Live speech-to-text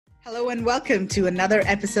Hello and welcome to another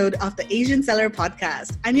episode of the Asian Seller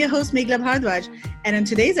Podcast. I'm your host, Meghlab Bhardwaj, and in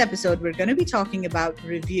today's episode, we're going to be talking about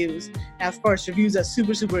reviews. Now, of course, reviews are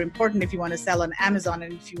super important if you want to sell on Amazon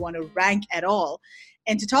and if you want to rank at all.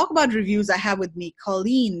 And to talk about reviews, I have with me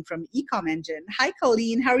Colleen from Ecom Engine. Hi,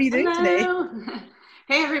 Colleen. How are you doing today?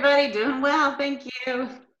 Hey, everybody. Doing well. Thank you.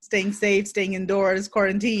 Staying safe, staying indoors,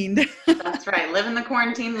 quarantined. That's right. Living the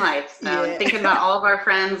quarantine life. So thinking about all of our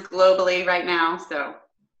friends globally right now. So.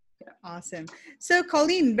 Awesome. So,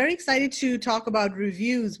 Colleen, very excited to talk about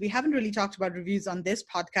reviews. We haven't really talked about reviews on this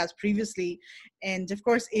podcast previously. And of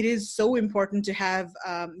course, it is so important to have,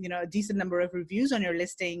 a decent number of reviews on your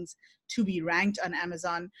listings to be ranked on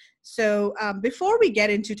Amazon. So before we get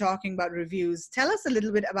into talking about reviews, tell us a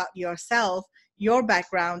little bit about yourself, your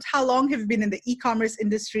background. How long have you been in the e-commerce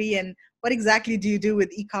industry and what exactly do you do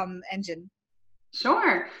with Ecom Engine?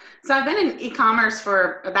 Sure. So I've been in e-commerce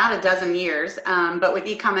for about a dozen years, but with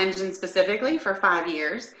Ecom Engine specifically for 5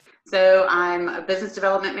 years. So I'm a business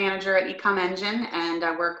development manager at Ecom Engine, and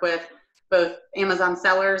I work with both Amazon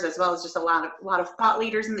sellers as well as just a lot of thought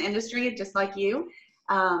leaders in the industry, just like you.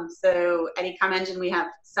 So at Ecom Engine, we have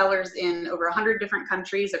sellers in over 100 different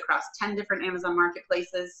countries across 10 different Amazon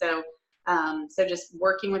marketplaces. So just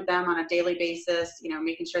working with them on a daily basis,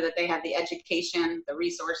 making sure that they have the education, the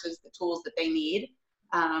resources, the tools that they need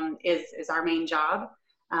is our main job.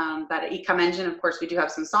 But at Ecom Engine, of course, we do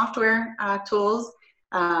have some software tools.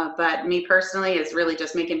 But me personally is really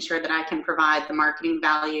just making sure that I can provide the marketing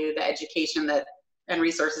value, the education and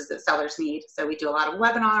resources that sellers need. So we do a lot of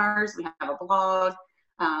webinars, we have a blog,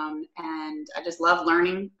 and I just love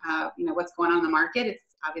learning, what's going on in the market. It's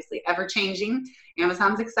obviously ever changing.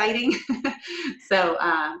 Amazon's exciting. So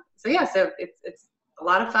it's a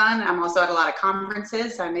lot of fun. I'm also at a lot of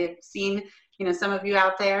conferences. I may have seen, some of you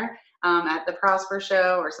out there at the Prosper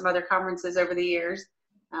Show or some other conferences over the years.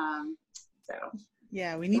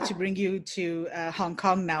 Yeah, we need to bring you to Hong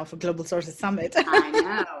Kong now for Global Sources Summit.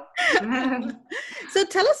 I know. So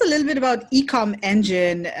tell us a little bit about Ecom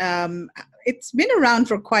Engine. It's been around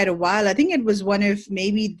for quite a while. I think it was one of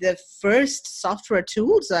maybe the first software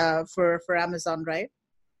tools for Amazon, right?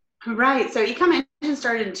 Right. So Ecom Engine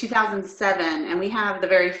started in 2007, and we have the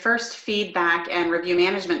very first feedback and review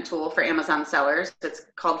management tool for Amazon sellers. It's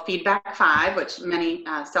called Feedback 5, which many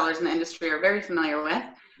sellers in the industry are very familiar with.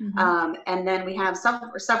 Mm-hmm. And then we have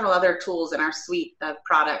several other tools in our suite of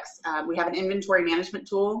products. We have an inventory management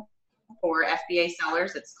tool for FBA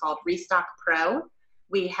sellers. It's called Restock Pro.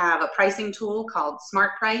 We have a pricing tool called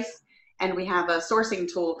Smart Price, and we have a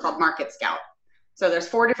sourcing tool called Market Scout. So there's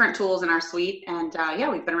 4 different tools in our suite, and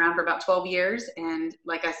we've been around for about 12 years. And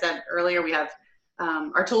like I said earlier, we have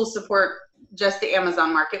our tools support just the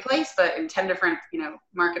Amazon marketplace, but in 10 different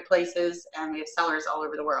marketplaces, and we have sellers all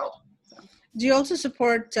over the world. Do you also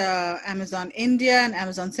support Amazon India and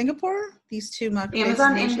Amazon Singapore? These 2 marketplaces?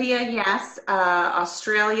 Amazon India, yes.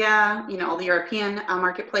 Australia, all the European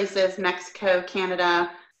marketplaces, Mexico,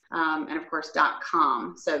 Canada, and of course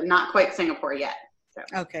 .com. So not quite Singapore yet. So.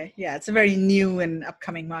 Okay, yeah, it's a very new and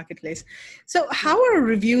upcoming marketplace. So how are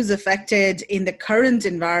reviews affected in the current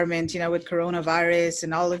environment, with coronavirus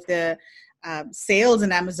and all of the sales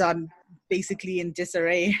in Amazon basically in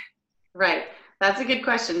disarray? Right. That's a good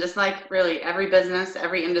question. Just like really every business,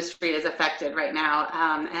 every industry is affected right now.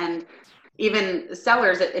 And even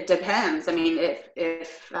sellers, it depends. I mean,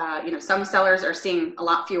 if some sellers are seeing a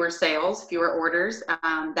lot fewer sales, fewer orders,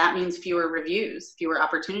 that means fewer reviews, fewer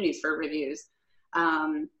opportunities for reviews.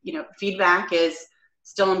 Feedback is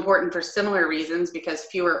still important for similar reasons because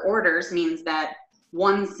fewer orders means that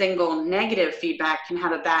one single negative feedback can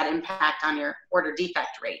have a bad impact on your order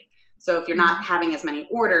defect rate. So if you're not having as many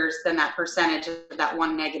orders, then that percentage of that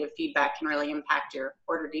one negative feedback can really impact your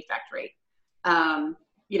order defect rate.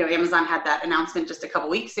 Amazon had that announcement just a couple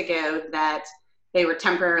weeks ago that they were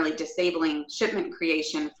temporarily disabling shipment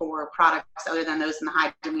creation for products other than those in the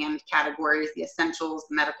high demand categories, the essentials,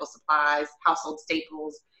 the medical supplies, household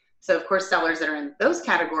staples. So of course, sellers that are in those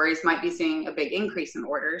categories might be seeing a big increase in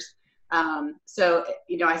orders. I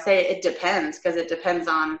say it depends because it depends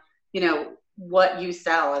on, what you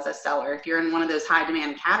sell as a seller. If you're in one of those high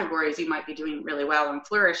demand categories, you might be doing really well and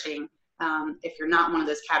flourishing. If you're not in one of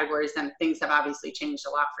those categories, then things have obviously changed a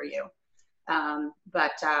lot for you.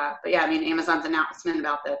 Amazon's announcement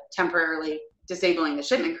about the temporarily disabling the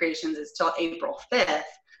shipment creations is till April 5th,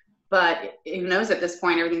 but who knows at this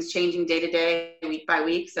point, everything's changing day to day, week by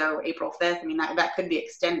week. So April 5th, that could be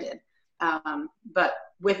extended. But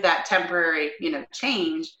with that temporary,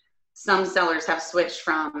 change, some sellers have switched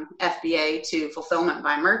from FBA to fulfillment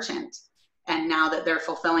by merchant. And now that they're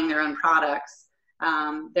fulfilling their own products,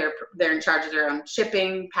 They're in charge of their own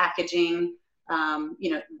shipping, packaging.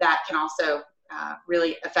 That can also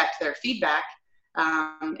really affect their feedback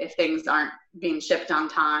if things aren't being shipped on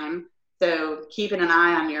time. So keeping an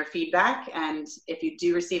eye on your feedback, and if you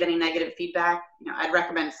do receive any negative feedback, I'd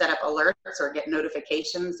recommend set up alerts or get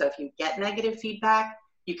notifications. So if you get negative feedback,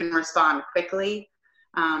 you can respond quickly.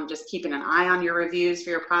 Just keeping an eye on your reviews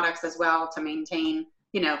for your products as well to maintain,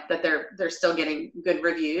 that they're still getting good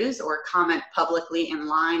reviews, or comment publicly in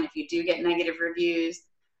line if you do get negative reviews.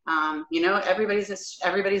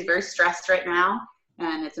 Everybody's very stressed right now,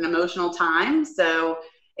 and it's an emotional time. So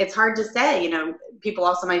it's hard to say, people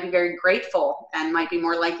also might be very grateful and might be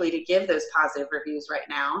more likely to give those positive reviews right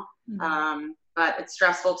now. Mm-hmm. But it's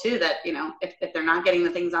stressful too that, if they're not getting the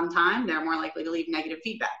things on time, they're more likely to leave negative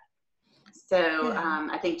feedback. So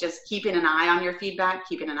I think just keeping an eye on your feedback,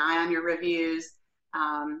 keeping an eye on your reviews,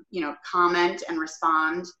 comment and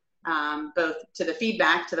respond both to the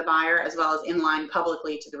feedback to the buyer as well as inline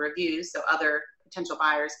publicly to the reviews, so other potential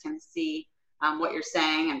buyers can see what you're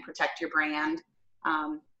saying and protect your brand.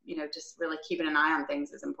 Just really keeping an eye on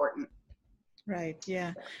things is important. Right.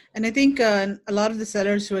 Yeah. And I think a lot of the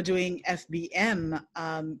sellers who are doing FBM,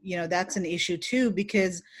 that's an issue too,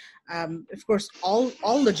 because of course, all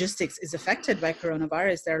logistics is affected by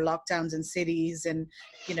coronavirus. There are lockdowns in cities, and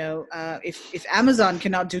if Amazon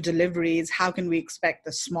cannot do deliveries, how can we expect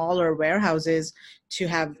the smaller warehouses to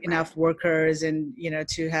have enough workers and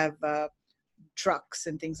to have trucks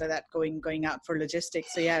and things like that going out for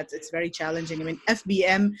logistics? So yeah, it's very challenging. I mean,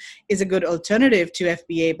 FBM is a good alternative to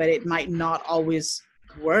FBA, but it might not always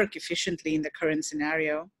work efficiently in the current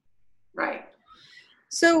scenario. Right.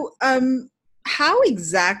 So how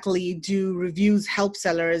exactly do reviews help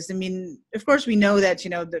sellers? I mean, of course we know that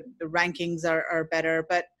the rankings are better,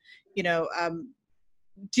 but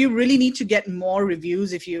do you really need to get more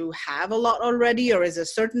reviews if you have a lot already, or is a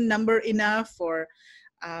certain number enough? Or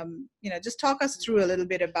just talk us through a little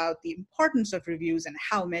bit about the importance of reviews and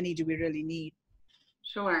how many do we really need?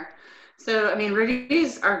 Sure. So,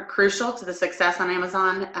 reviews are crucial to the success on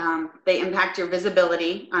Amazon. They impact your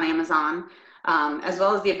visibility on Amazon, as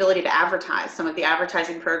well as the ability to advertise. Some of the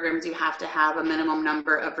advertising programs, you have to have a minimum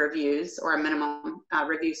number of reviews or a minimum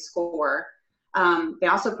review score. They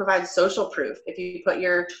also provide social proof. If you put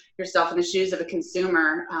yourself in the shoes of a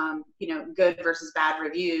consumer, good versus bad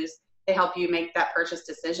reviews, they help you make that purchase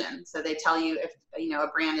decision. So they tell you if a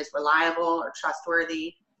brand is reliable or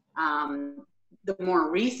trustworthy. The more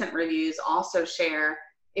recent reviews also share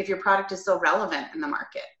if your product is still relevant in the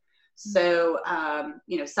market. So,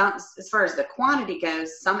 as far as the quantity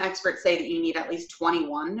goes, some experts say that you need at least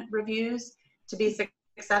 21 reviews to be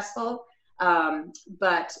successful.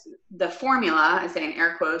 But the formula, I say in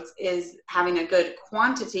air quotes, is having a good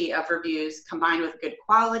quantity of reviews combined with good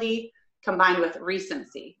quality, combined with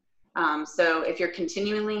recency. So if you're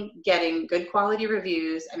continually getting good quality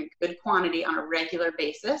reviews and good quantity on a regular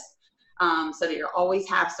basis, so that you always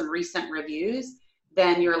have some recent reviews,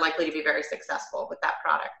 then you're likely to be very successful with that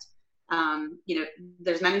product.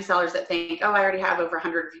 There's many sellers that think, I already have over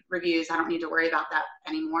 100 reviews, I don't need to worry about that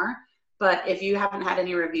anymore. But if you haven't had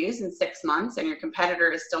any reviews in 6 months and your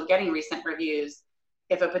competitor is still getting recent reviews,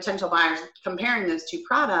 if a potential buyer is comparing those two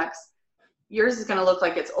products, yours is going to look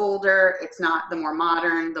like it's older. It's not the more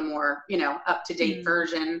modern, the more, up-to-date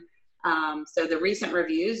version. So the recent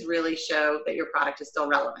reviews really show that your product is still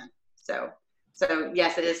relevant. So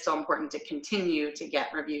yes, it is still important to continue to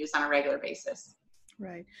get reviews on a regular basis.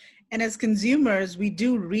 Right. And as consumers, we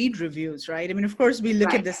do read reviews, right? I mean, of course, we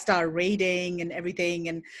look at the star rating and everything.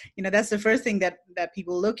 And, that's the first thing that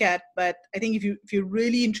people look at. But I think if you're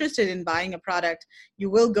really interested in buying a product, you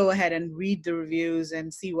will go ahead and read the reviews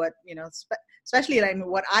and see what, especially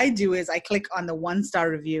what I do is I click on the 1-star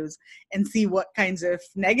reviews and see what kinds of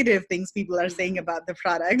negative things people are saying about the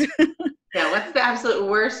product. Yeah, what's the absolute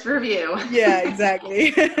worst review? Yeah,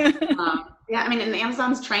 exactly. And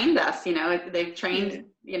Amazon's trained us, they've trained,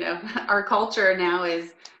 our culture now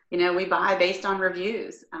is, we buy based on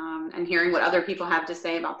reviews and hearing what other people have to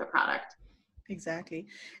say about the product. Exactly.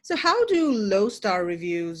 So how do low star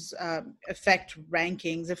reviews affect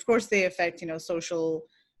rankings? Of course, they affect, social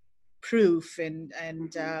proof and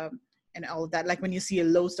all of that. Like when you see a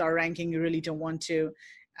low star ranking, you really don't want to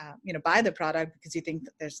buy the product because you think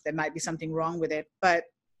that there might be something wrong with it. But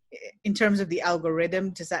in terms of the algorithm,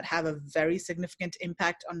 does that have a very significant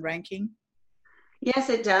impact on ranking? Yes,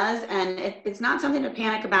 it does. And it's not something to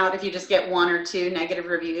panic about if you just get 1 or 2 negative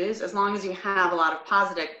reviews, as long as you have a lot of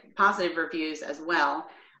positive reviews as well.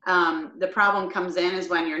 The problem comes in is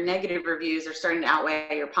when your negative reviews are starting to outweigh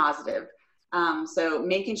your positive. So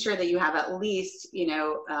making sure that you have at least,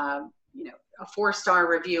 a 4-star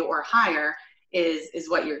review or higher is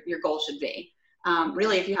what your goal should be.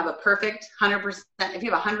 Really, if you have a perfect 100%, if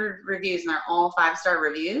you have 100 reviews and they're all 5-star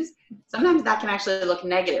reviews, sometimes that can actually look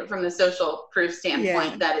negative from the social proof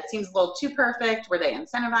standpoint, that it seems a little too perfect. Were they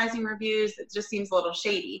incentivizing reviews? It just seems a little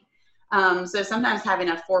shady. So sometimes having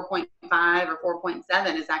a 4.5 or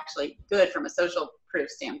 4.7 is actually good from a social proof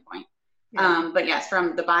standpoint. But yes,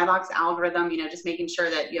 from the buy box algorithm, just making sure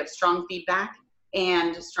that you have strong feedback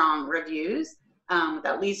and strong reviews with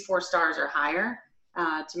at least 4 stars or higher.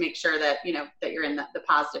 To make sure that, that you're in the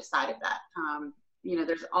positive side of that.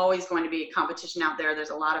 There's always going to be a competition out there.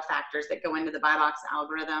 There's a lot of factors that go into the buy box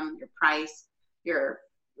algorithm, your price, your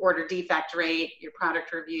order defect rate, your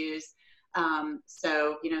product reviews.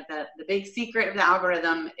 So, the big secret of the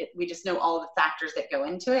algorithm, we just know all of the factors that go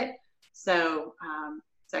into it. So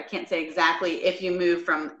I can't say exactly if you move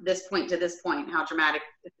from this point to this point, how dramatic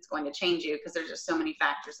it's going to change you, because there's just so many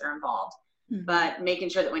factors that are involved. But making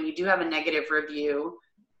sure that when you do have a negative review,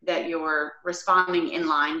 that you're responding in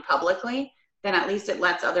line publicly, then at least it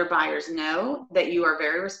lets other buyers know that you are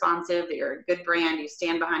very responsive, that you're a good brand, you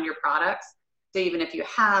stand behind your products. So even if you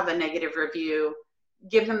have a negative review,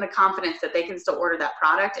 give them the confidence that they can still order that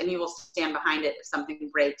product and you will stand behind it if something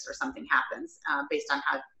breaks or something happens based on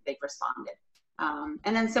how they've responded.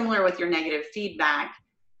 And then similar with your negative feedback,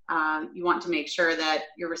 you want to make sure that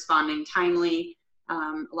you're responding timely.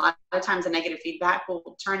 A lot of times a negative feedback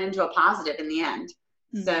will turn into a positive in the end.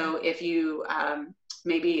 So if you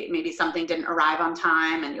maybe something didn't arrive on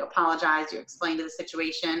time and you apologize, you explained the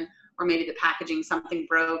situation, or maybe the packaging, something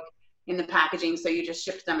broke in the packaging, so you just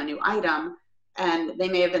shipped them a new item, and they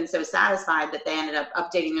may have been so satisfied that they ended up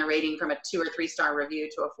updating their rating from a 2 or 3-star review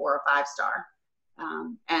to a 4 or 5-star.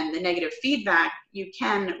 And the negative feedback, you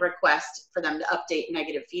can request for them to update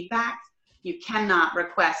negative feedback. You cannot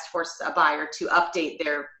request for a buyer to update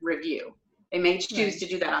their review. They may choose to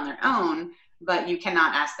do that on their own, but you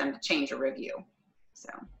cannot ask them to change a review. So,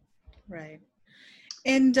 right.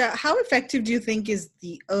 And how effective do you think is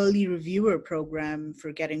the early reviewer program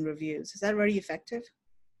for getting reviews? Is that very effective?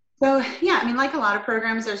 So, yeah, like a lot of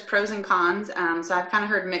programs, there's pros and cons. So I've kind of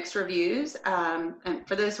heard mixed reviews. And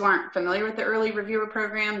for those who aren't familiar with the early reviewer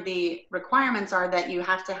program, the requirements are that you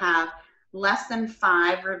have to have less than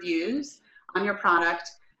 5 reviews on your product.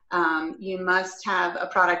 You must have a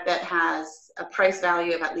product that has a price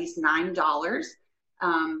value of at least $9,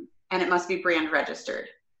 and it must be brand registered.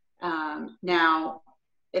 Now,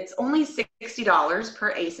 it's only $60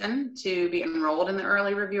 per ASIN to be enrolled in the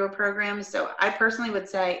early reviewer program. So I personally would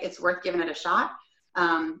say it's worth giving it a shot.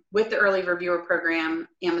 With the early reviewer program,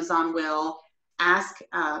 Amazon will ask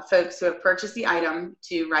folks who have purchased the item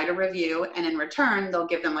to write a review, and in return, they'll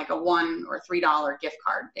give them like a $1 or $3 gift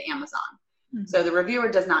card to Amazon. So the reviewer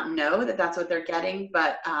does not know that that's what they're getting,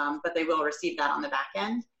 but they will receive that on the back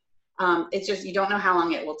end. It's just, you don't know how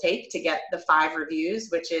long it will take to get the 5 reviews,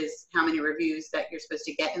 which is how many reviews that you're supposed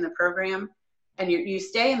to get in the program. And you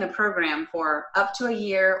stay in the program for up to a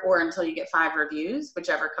year or until you get 5 reviews,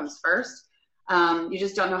 whichever comes first. You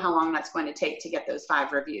just don't know how long that's going to take to get those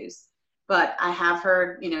 5 reviews. But I have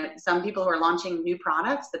heard, some people who are launching new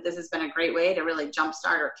products, that this has been a great way to really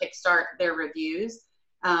jumpstart or kickstart their reviews.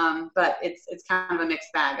 But it's kind of a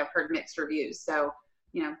mixed bag. I've heard mixed reviews. So,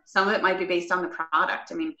 some of it might be based on the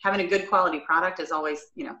product. Having a good quality product is always,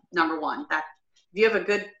 number one. That if you have a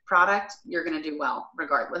good product, you're going to do well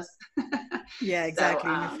regardless. Yeah,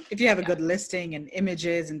 exactly. So, if you have a good listing and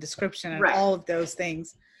images and description and all of those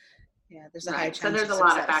things, there's a high chance. So there's a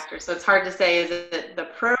lot of factors. So it's hard to say, is it the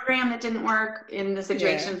program that didn't work in the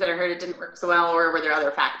situations that I heard it didn't work so well, or were there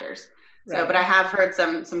other factors? So, but I have heard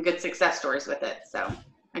some good success stories with it. So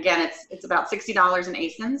again, it's about $60 in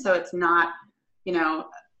ASIN. So it's not,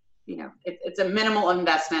 it's a minimal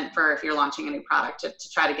investment for if you're launching a new product to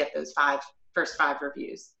try to get those first 5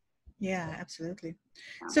 reviews. Yeah, absolutely.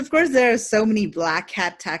 So of course there are so many black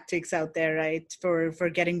hat tactics out there, right, for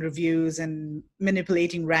getting reviews and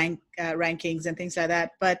manipulating rankings and things like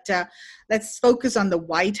that. But let's focus on the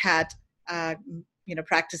white hat,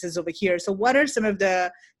 practices over here. So what are some of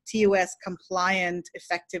the TOS compliant,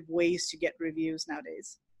 effective ways to get reviews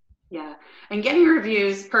nowadays? Yeah, and getting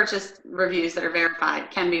purchased reviews that are verified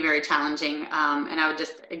can be very challenging. And I would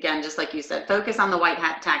just like you said, focus on the white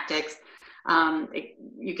hat tactics.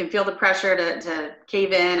 You can feel the pressure to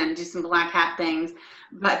cave in and do some black hat things,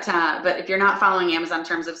 but if you're not following Amazon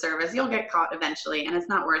terms of service, you'll get caught eventually, and it's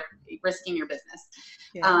not worth risking your business.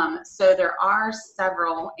 Yeah. So there are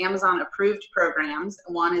several Amazon approved programs.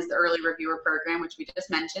 One is the early reviewer program, which we just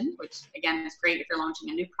mentioned, which again is great if you're launching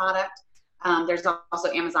a new product. There's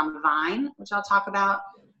also Amazon Vine, which I'll talk about.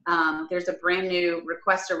 There's a brand new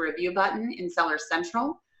request a review button in Seller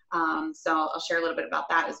Central. So I'll share a little bit about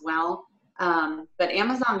that as well. But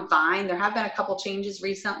Amazon Vine, there have been a couple changes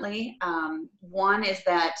recently. One is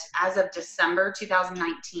that as of December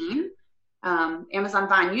 2019, Amazon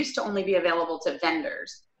Vine used to only be available to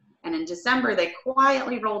vendors. And in December, they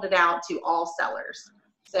quietly rolled it out to all sellers.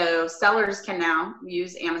 So sellers can now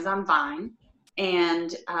use Amazon Vine.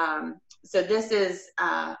 And so this is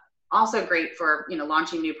also great for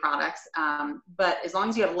launching new products. But as long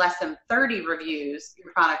as you have less than 30 reviews,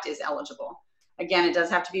 your product is eligible. Again, it does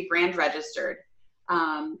have to be brand registered.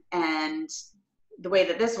 And the way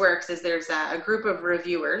that this works is there's a group of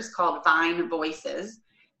reviewers called Vine Voices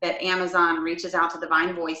that Amazon reaches out to the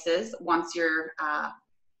Vine Voices once your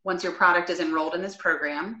product is enrolled in this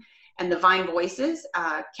program. And the Vine Voices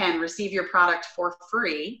can receive your product for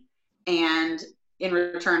free and in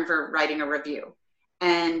return for writing a review.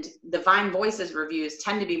 And the Vine Voices reviews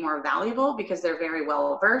tend to be more valuable because they're very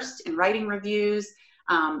well versed in writing reviews.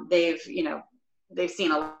 They've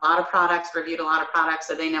seen a lot of products, reviewed a lot of products,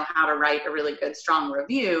 so they know how to write a really good, strong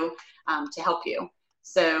review to help you.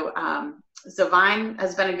 So Vine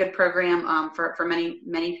has been a good program for many,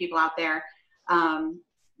 many people out there.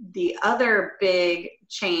 The other big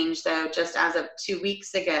change, though, just as of 2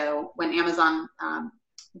 weeks ago, when Amazon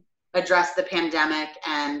addressed the pandemic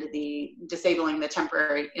and the disabling the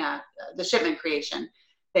temporary, the shipment creation,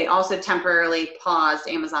 they also temporarily paused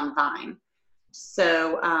Amazon Vine.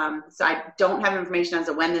 So I don't have information as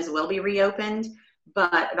to when this will be reopened,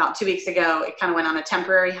 but about 2 weeks ago, it kind of went on a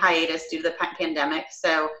temporary hiatus due to the pandemic.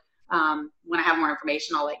 So when I have more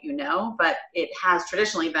information, I'll let you know, but it has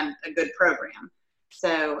traditionally been a good program.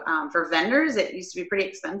 So for vendors, it used to be pretty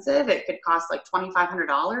expensive. It could cost like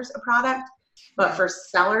 $2,500 a product, but for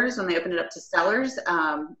sellers, when they opened it up to sellers,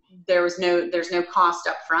 there's no cost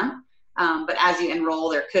up front. But as you enroll,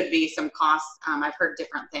 there could be some costs. I've heard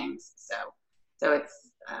different things. So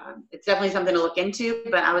it's definitely something to look into,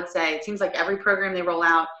 but I would say it seems like every program they roll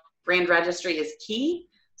out, brand registry is key.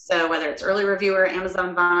 So whether it's Early Reviewer,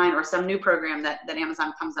 Amazon Vine, or some new program that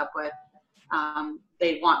Amazon comes up with,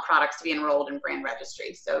 they want products to be enrolled in brand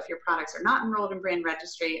registry. So if your products are not enrolled in brand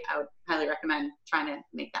registry, I would highly recommend trying to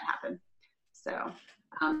make that happen. So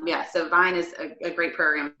so Vine is a great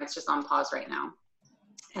program. It's just on pause right now.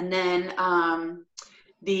 And then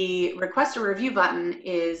the request a review button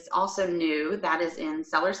is also new. That is in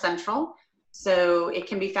Seller Central. So it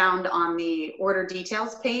can be found on the order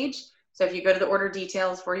details page. So if you go to the order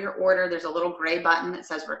details for your order, there's a little gray button that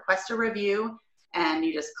says request a review, and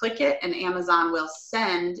you just click it, and Amazon will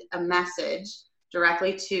send a message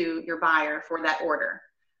directly to your buyer for that order.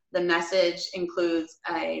 The message includes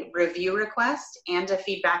a review request and a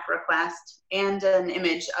feedback request and an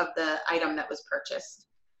image of the item that was purchased.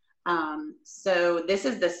 So this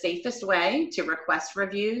is the safest way to request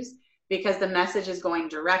reviews because the message is going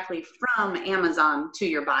directly from Amazon to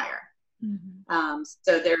your buyer. Mm-hmm.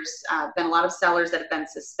 So there's been a lot of sellers that have been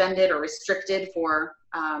suspended or restricted for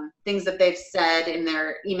things that they've said in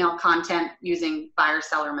their email content using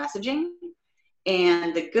buyer-seller messaging.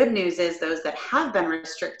 And the good news is those that have been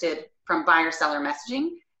restricted from buyer-seller messaging,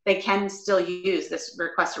 they can still use this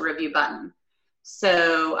request a review button.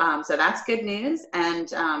 So that's good news.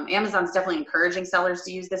 And Amazon's definitely encouraging sellers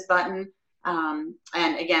to use this button. And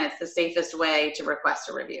again, it's the safest way to request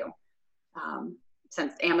a review.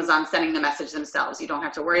 Since Amazon's sending the message themselves, you don't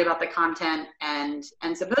have to worry about the content. And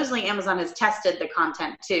supposedly Amazon has tested the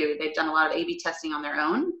content too. They've done a lot of A/B testing on their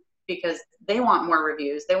own because they want more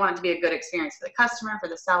reviews. They want it to be a good experience for the customer, for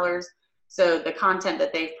the sellers. So the content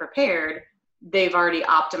that they've prepared, they've already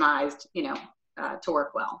optimized, to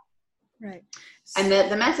work well. Right. And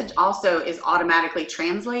the message also is automatically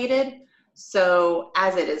translated. So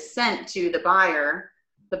as it is sent to the buyer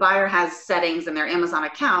has settings in their Amazon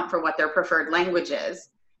account for what their preferred language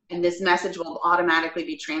is. And this message will automatically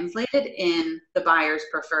be translated in the buyer's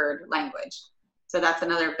preferred language. So that's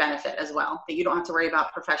another benefit as well, that you don't have to worry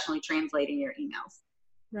about professionally translating your emails.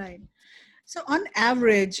 Right. So on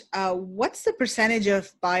average, what's the percentage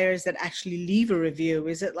of buyers that actually leave a review?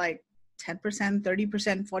 Is it like 10%,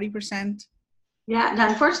 30%, 40%? Yeah,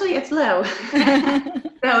 unfortunately, it's low.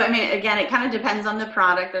 So, I mean, again, it kind of depends on the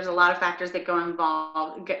product. There's a lot of factors that are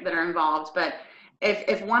involved. But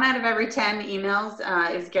if 1 out of every 10 emails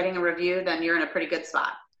is getting a review, then you're in a pretty good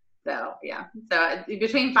spot. So, yeah. So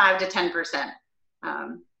between 5 to 10%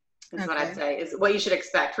 is what I'd say is what you should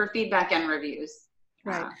expect for feedback and reviews.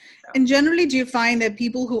 Right. So. And generally, do you find that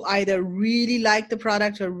people who either really like the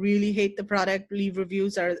product or really hate the product leave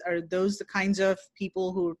reviews? Are those the kinds of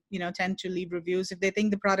people who, tend to leave reviews? If they think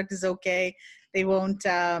the product is okay, they won't,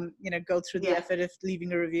 go through the effort of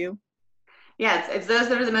leaving a review? Yeah, it's those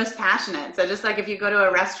that are the most passionate. So just like if you go to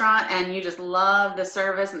a restaurant and you just love the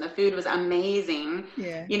service and the food was amazing,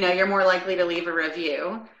 you're more likely to leave a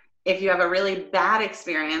review. If you have a really bad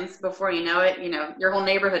experience, before you know it, your whole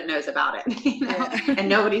neighborhood knows about it, and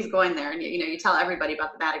nobody's going there, and you tell everybody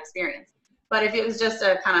about the bad experience. But if it was just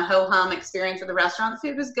a kind of ho-hum experience at the restaurant, the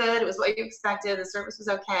food was good, it was what you expected, the service was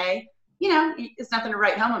okay, it's nothing to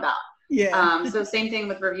write home about. So same thing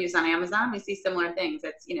with reviews on Amazon. We see similar things.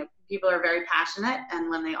 It's, people are very passionate, and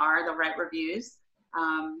when they are, they'll write reviews,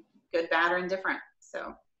 good, bad, or indifferent.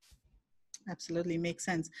 So. Absolutely makes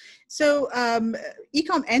sense. So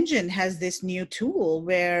Ecom Engine has this new tool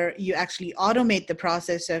where you actually automate the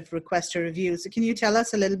process of request a review. So can you tell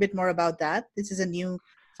us a little bit more about that? This is a new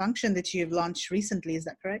function that you've launched recently. Is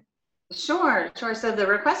that correct? Sure. So the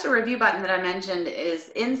request a review button that I mentioned is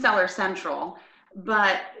in Seller Central,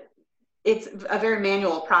 but it's a very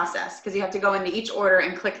manual process because you have to go into each order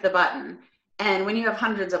and click the button. And when you have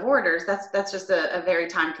hundreds of orders, that's just a very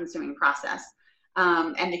time-consuming process.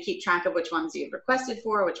 And to keep track of which ones you've requested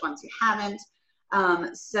for, which ones you haven't.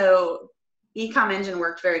 So Ecom Engine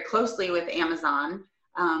worked very closely with Amazon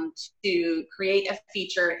to create a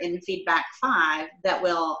feature in Feedback 5 that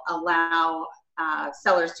will allow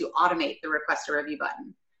sellers to automate the request a review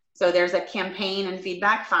button. So there's a campaign in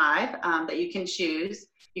Feedback 5 that you can choose.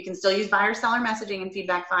 You can still use buyer-seller messaging in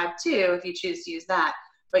Feedback 5 too if you choose to use that,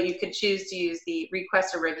 but you could choose to use the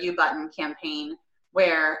request a review button campaign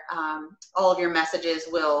where all of your messages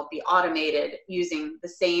will be automated using the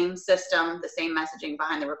same system, the same messaging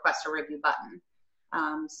behind the request a review button.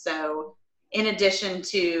 So in addition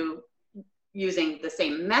to using the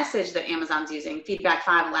same message that Amazon's using, Feedback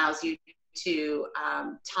 5 allows you to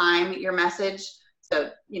time your message.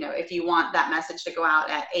 So, if you want that message to go out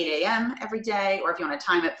at 8 a.m. every day, or if you want to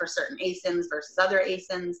time it for certain ASINs versus other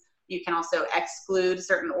ASINs, you can also exclude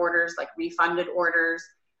certain orders like refunded orders.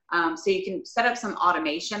 So you can set up some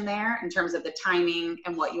automation there in terms of the timing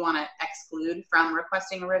and what you want to exclude from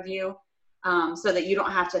requesting a review, so that you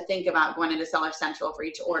don't have to think about going into Seller Central for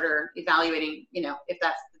each order, evaluating, if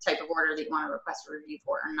that's the type of order that you want to request a review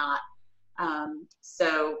for or not.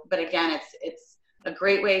 But again, it's a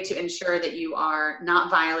great way to ensure that you are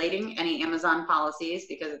not violating any Amazon policies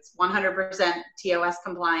because it's 100% TOS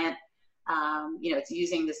compliant. It's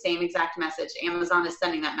using the same exact message. Amazon is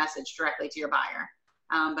sending that message directly to your buyer.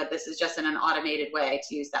 But this is just in an automated way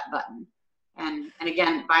to use that button. And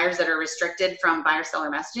again, buyers that are restricted from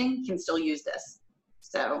buyer-seller messaging can still use this.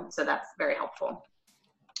 So that's very helpful.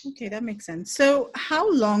 Okay, that makes sense. So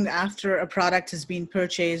how long after a product has been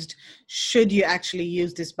purchased should you actually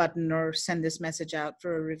use this button or send this message out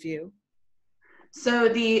for a review? So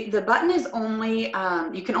the button is only,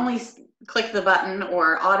 you can only click the button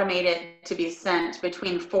or automate it to be sent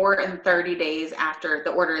between 4 and 30 days after the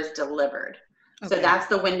order is delivered. Okay. So that's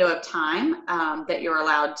the window of time that you're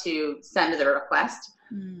allowed to send the request.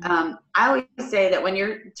 I always say that when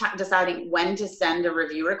you're deciding when to send a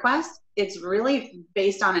review request, it's really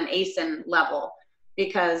based on an ASIN level,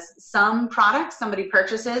 because some products somebody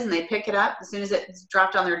purchases and they pick it up as soon as it's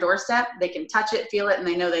dropped on their doorstep, they can touch it, feel it, and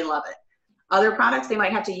they know they love it. Other products they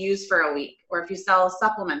might have to use for a week, or if you sell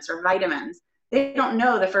supplements or vitamins, they don't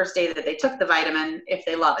know the first day that they took the vitamin if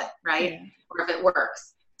they love it, right? Yeah. Or if it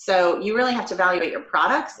works. So you really have to evaluate your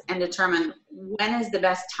products and determine when is the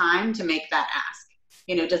best time to make that ask.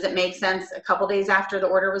 Does it make sense a couple days after the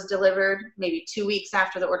order was delivered, maybe 2 weeks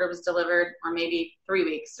after the order was delivered, or maybe 3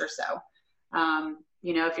 weeks or so?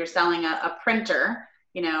 If you're selling a printer,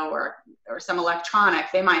 or some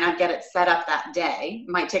electronic, they might not get it set up that day. It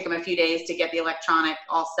might take them a few days to get the electronic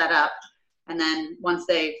all set up. And then once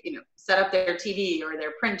they've, set up their TV or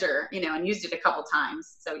their printer, and used it a couple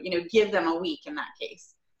times. So, give them a week in that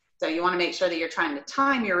case. So you want to make sure that you're trying to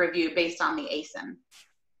time your review based on the ASIN.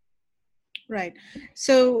 Right.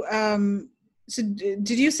 So, did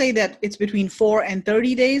you say that it's between 4 and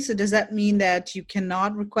 30 days? So does that mean that you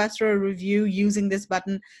cannot request for a review using this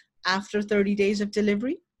button after 30 days of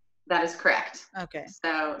delivery? That is correct. Okay.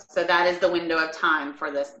 So that is the window of time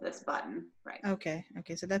for this button, right? Okay.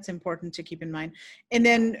 So that's important to keep in mind. And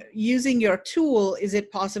then using your tool, is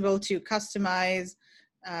it possible to customize,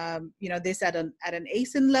 this at an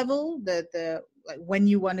ASIN level, the like when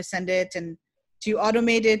you want to send it, and do you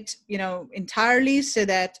automate it, entirely so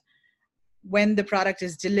that when the product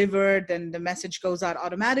is delivered, then the message goes out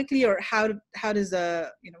automatically, or how does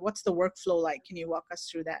what's the workflow like? Can you walk us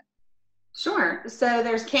through that? Sure. So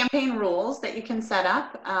there's campaign rules that you can set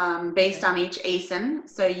up based on each ASIN.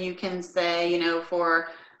 So you can say,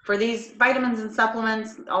 for these vitamins and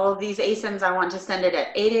supplements, all of these ASINs, I want to send it at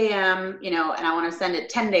 8 a.m., and I want to send it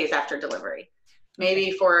 10 days after delivery. Maybe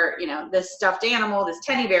for, this stuffed animal, this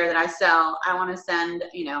teddy bear that I sell, I want to send,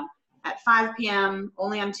 at 5 p.m.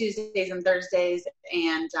 only on Tuesdays and Thursdays,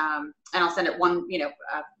 and I'll send it 4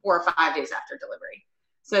 or 5 days after delivery.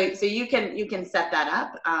 So you can set that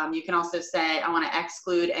up. You can also say, I want to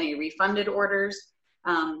exclude any refunded orders.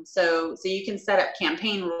 So you can set up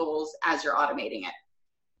campaign rules as you're automating it.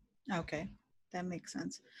 Okay, that makes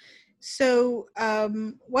sense. So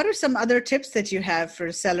what are some other tips that you have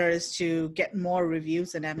for sellers to get more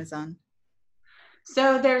reviews on Amazon?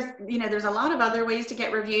 So there's a lot of other ways to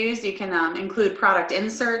get reviews. You can include product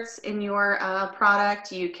inserts in your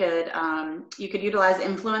product. You could utilize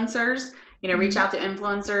influencers. Reach out to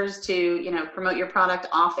influencers to, promote your product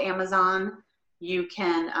off Amazon. You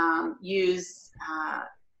can use,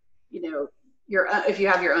 if you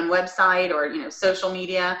have your own website or, social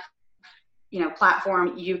media,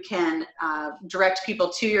 platform, you can direct people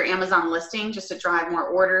to your Amazon listing just to drive more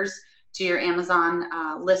orders to your Amazon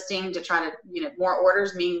listing to try to, more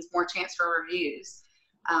orders means more chance for reviews.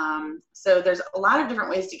 So there's a lot of different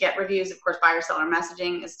ways to get reviews. Of course, buyer seller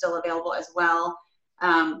messaging is still available as well.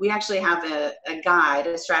 We actually have a guide,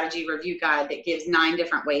 a strategy review guide that gives 9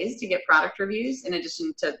 different ways to get product reviews in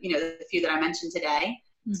addition to, the few that I mentioned today.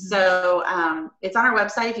 Mm-hmm. So it's on our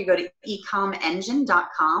website. If you go to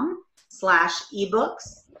ecomengine.com/ebooks,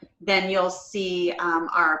 then you'll see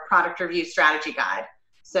our product review strategy guide.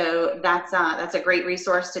 So that's a great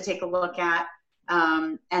resource to take a look at.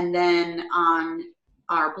 And then on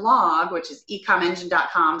our blog, which is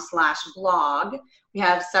ecomengine.com/blog, we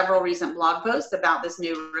have several recent blog posts about this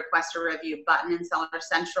new request a review button in Seller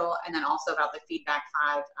Central, and then also about the Feedback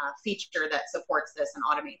 5 feature that supports this and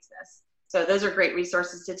automates this. So those are great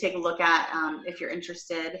resources to take a look at if you're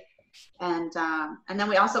interested. And then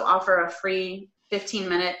we also offer a free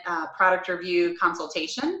 15-minute product review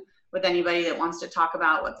consultation with anybody that wants to talk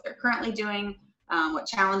about what they're currently doing, what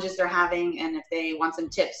challenges they're having, and if they want some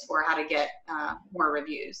tips for how to get more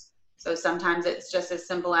reviews. So sometimes it's just as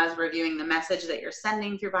simple as reviewing the message that you're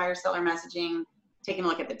sending through buyer seller messaging, taking a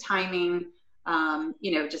look at the timing,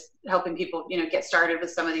 just helping people, get started with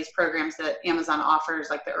some of these programs that Amazon offers,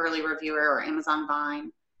 like the Early Reviewer or Amazon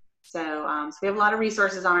Vine. So we have a lot of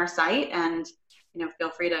resources on our site, and, feel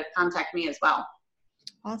free to contact me as well.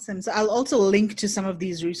 Awesome. So I'll also link to some of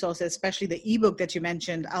these resources, especially the ebook that you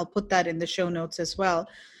mentioned. I'll put that in the show notes as well.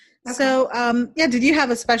 Okay. So, did you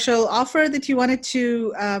have a special offer that you wanted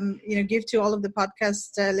to, give to all of the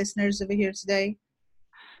podcast listeners over here today?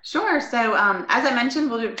 Sure. So, as I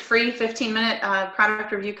mentioned, we'll do free 15-minute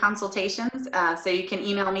product review consultations. So you can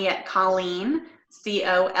email me at Colleen,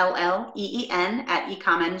 COLLEEN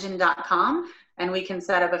 @ecomengine.com, and we can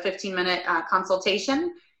set up a 15-minute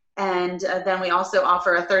consultation. And then we also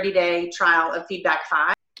offer a 30-day trial of Feedback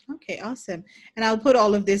 5. Okay, awesome. And I'll put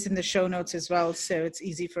all of this in the show notes as well, so it's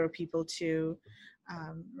easy for people to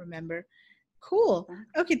remember. Cool.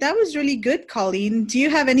 Okay, that was really good, Colleen. Do you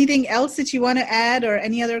have anything else that you want to add, or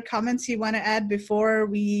any other comments you want to add before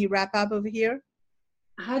we wrap up over here?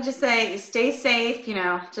 I would just say stay safe,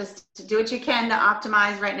 just do what you can to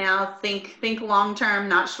optimize right now. Think long-term,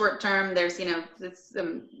 not short-term. There's, it's,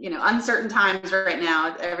 uncertain times right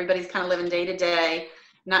now. Everybody's kind of living day to day,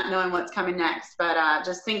 not knowing what's coming next, but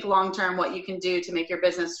just think long-term, what you can do to make your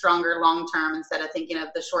business stronger long-term instead of thinking of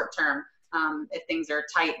the short-term if things are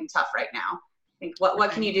tight and tough right now. Think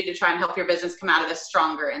what can you do to try and help your business come out of this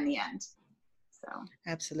stronger in the end? So.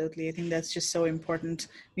 Absolutely. I think that's just so important.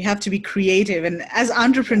 We have to be creative. And as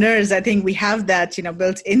entrepreneurs, I think we have that,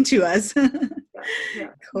 built into us. Yeah.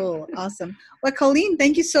 Cool. Awesome. Well, Colleen,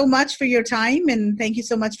 thank you so much for your time. And thank you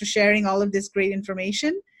so much for sharing all of this great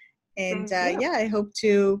information. And I hope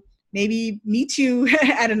to maybe meet you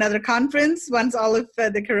at another conference once all of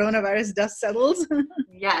the coronavirus dust settles.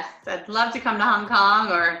 Yes, I'd love to come to Hong Kong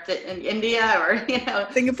or in India or,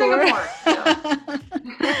 Singapore. So.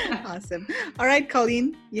 Awesome. All right,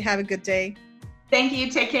 Colleen, you have a good day. Thank you.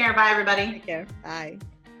 Take care. Bye, everybody. Take care. Bye.